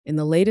In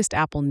the latest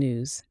Apple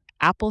news,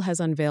 Apple has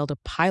unveiled a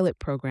pilot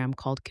program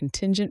called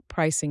contingent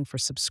pricing for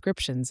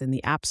subscriptions in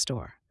the App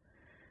Store.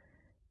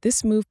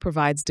 This move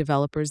provides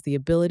developers the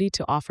ability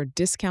to offer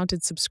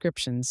discounted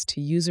subscriptions to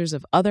users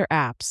of other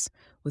apps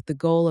with the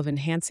goal of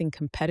enhancing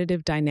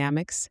competitive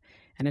dynamics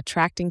and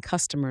attracting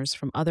customers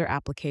from other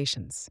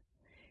applications.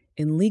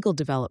 In legal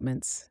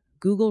developments,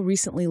 Google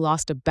recently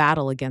lost a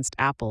battle against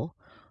Apple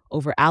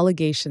over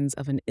allegations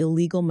of an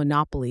illegal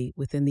monopoly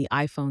within the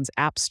iPhone's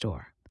App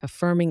Store,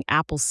 affirming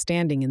Apple's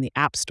standing in the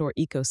App Store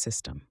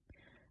ecosystem.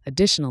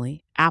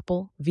 Additionally,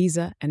 Apple,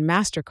 Visa, and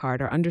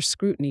MasterCard are under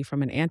scrutiny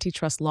from an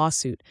antitrust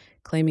lawsuit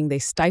claiming they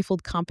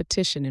stifled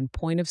competition in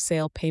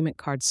point-of-sale payment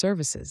card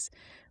services,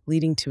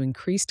 leading to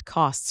increased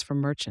costs for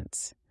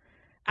merchants.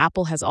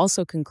 Apple has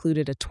also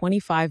concluded a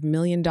 $25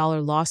 million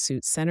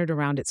lawsuit centered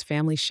around its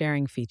family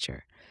sharing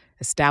feature,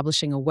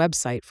 establishing a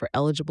website for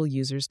eligible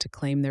users to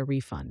claim their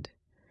refund.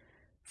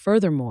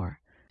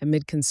 Furthermore,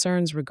 amid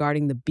concerns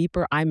regarding the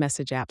beeper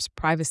iMessage app's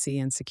privacy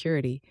and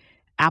security,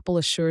 Apple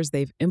assures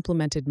they've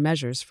implemented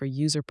measures for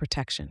user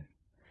protection.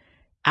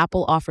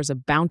 Apple offers a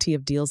bounty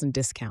of deals and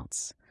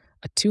discounts.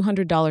 A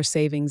 $200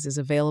 savings is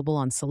available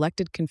on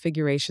selected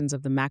configurations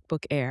of the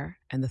MacBook Air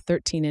and the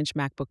 13-inch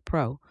MacBook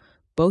Pro,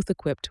 both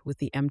equipped with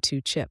the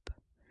M2 chip.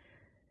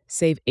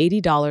 Save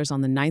 $80 on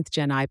the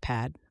 9th-gen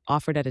iPad,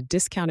 offered at a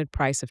discounted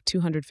price of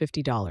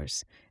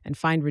 $250, and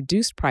find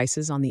reduced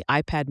prices on the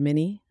iPad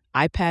mini,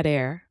 iPad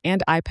Air,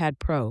 and iPad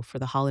Pro for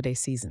the holiday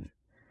season.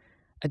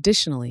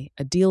 Additionally,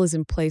 a deal is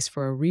in place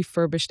for a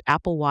refurbished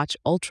Apple Watch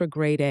Ultra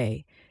Grade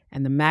A,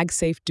 and the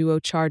MagSafe Duo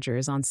charger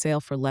is on sale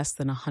for less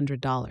than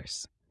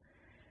 $100.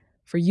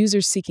 For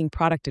users seeking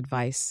product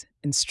advice,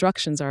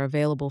 instructions are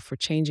available for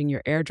changing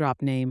your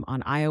AirDrop name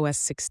on iOS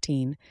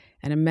 16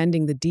 and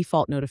amending the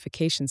default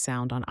notification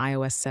sound on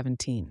iOS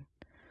 17.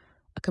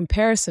 A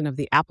comparison of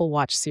the Apple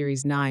Watch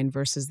Series 9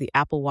 versus the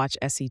Apple Watch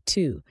SE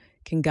 2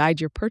 can guide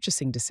your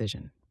purchasing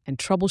decision, and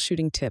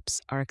troubleshooting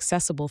tips are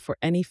accessible for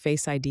any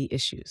Face ID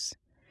issues.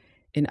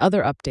 In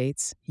other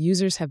updates,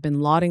 users have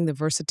been lauding the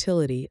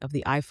versatility of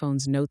the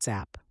iPhone's Notes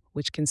app,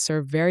 which can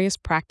serve various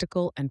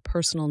practical and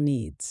personal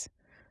needs.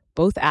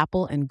 Both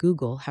Apple and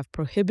Google have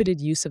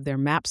prohibited use of their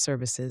map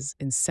services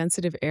in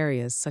sensitive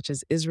areas such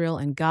as Israel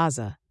and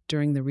Gaza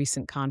during the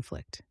recent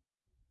conflict.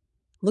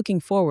 Looking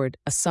forward,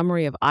 a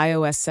summary of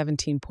iOS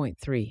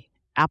 17.3,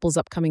 Apple's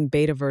upcoming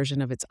beta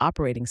version of its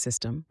operating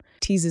system,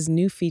 teases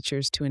new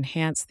features to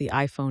enhance the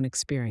iPhone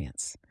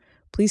experience.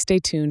 Please stay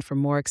tuned for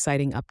more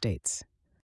exciting updates.